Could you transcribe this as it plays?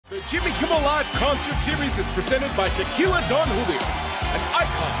The Jimmy Kimmel Live concert series is presented by Tequila Don Julio, an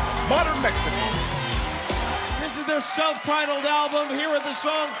icon of modern Mexico. This is their self-titled album. Here are the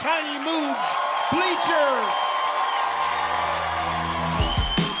song Tiny Moves, Bleachers.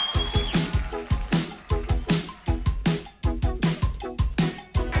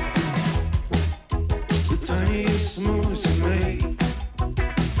 The tiniest moves you make,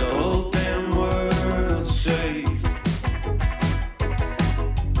 the whole damn world shakes.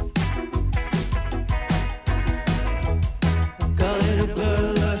 Call it a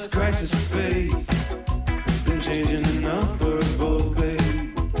bloodlust crisis of faith. Been changing enough for us both, babe.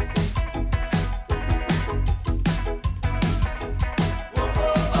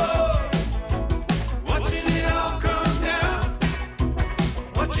 Watching it all come down,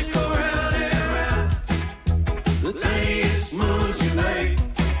 watch it go round and round. The tiniest moves you make,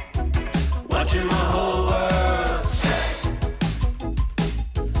 watching my whole world shake.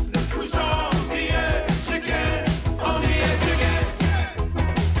 Look who's on the edge again, on the edge again.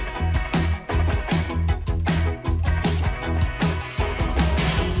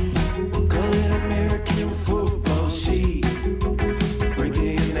 Call it American football sheet,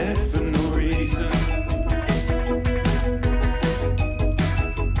 breaking your neck for no reason.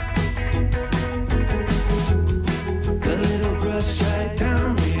 The little brush right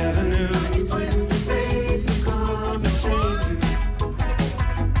down the avenue.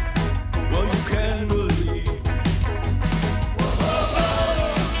 Well, you can believe.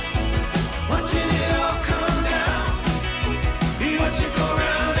 Watching it all come down, watch it go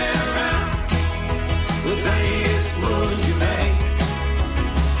round and round. The tiniest moves you make,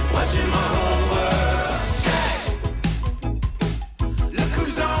 watching my whole world shake. Look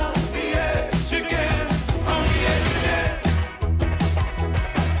who's on the edge again, on the edge again.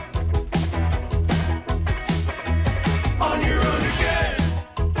 On your own again.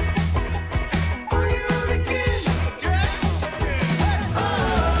 On your own again.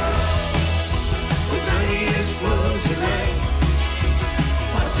 The tiniest moves you make,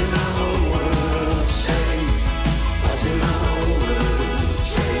 watching my whole world shake, watching my whole world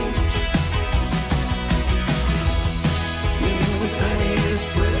change. You know the tiniest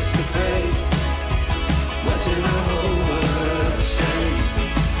twist of fate, watching my whole world shake,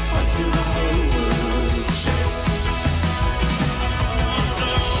 watching my whole world shake.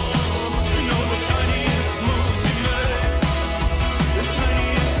 You know the tiniest moves you make, the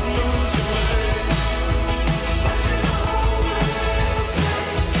tiniest moves you make, watching my whole world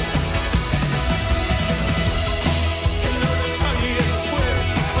shake. You know the tiniest twist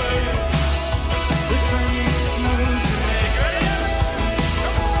of fate, the tiniest moves you make.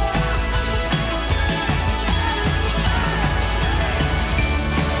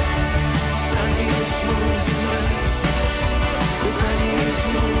 Tiniest moves you make, the tiniest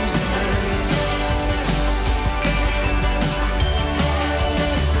moves you make.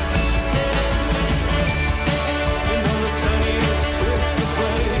 You know the tiniest twist of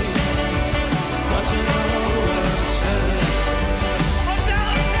fate, watching the whole world shake. From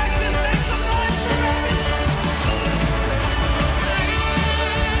Dallas, Texas, make some noise for us.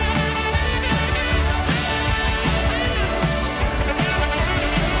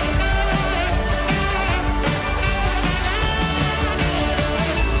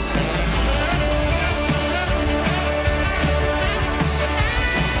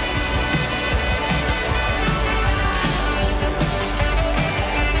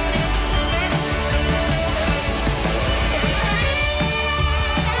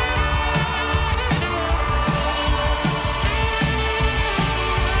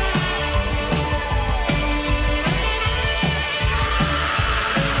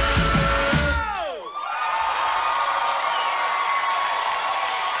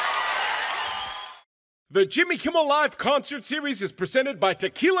 The Jimmy Kimmel Live concert series is presented by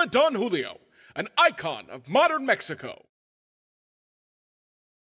Tequila Don Julio, an icon of modern Mexico.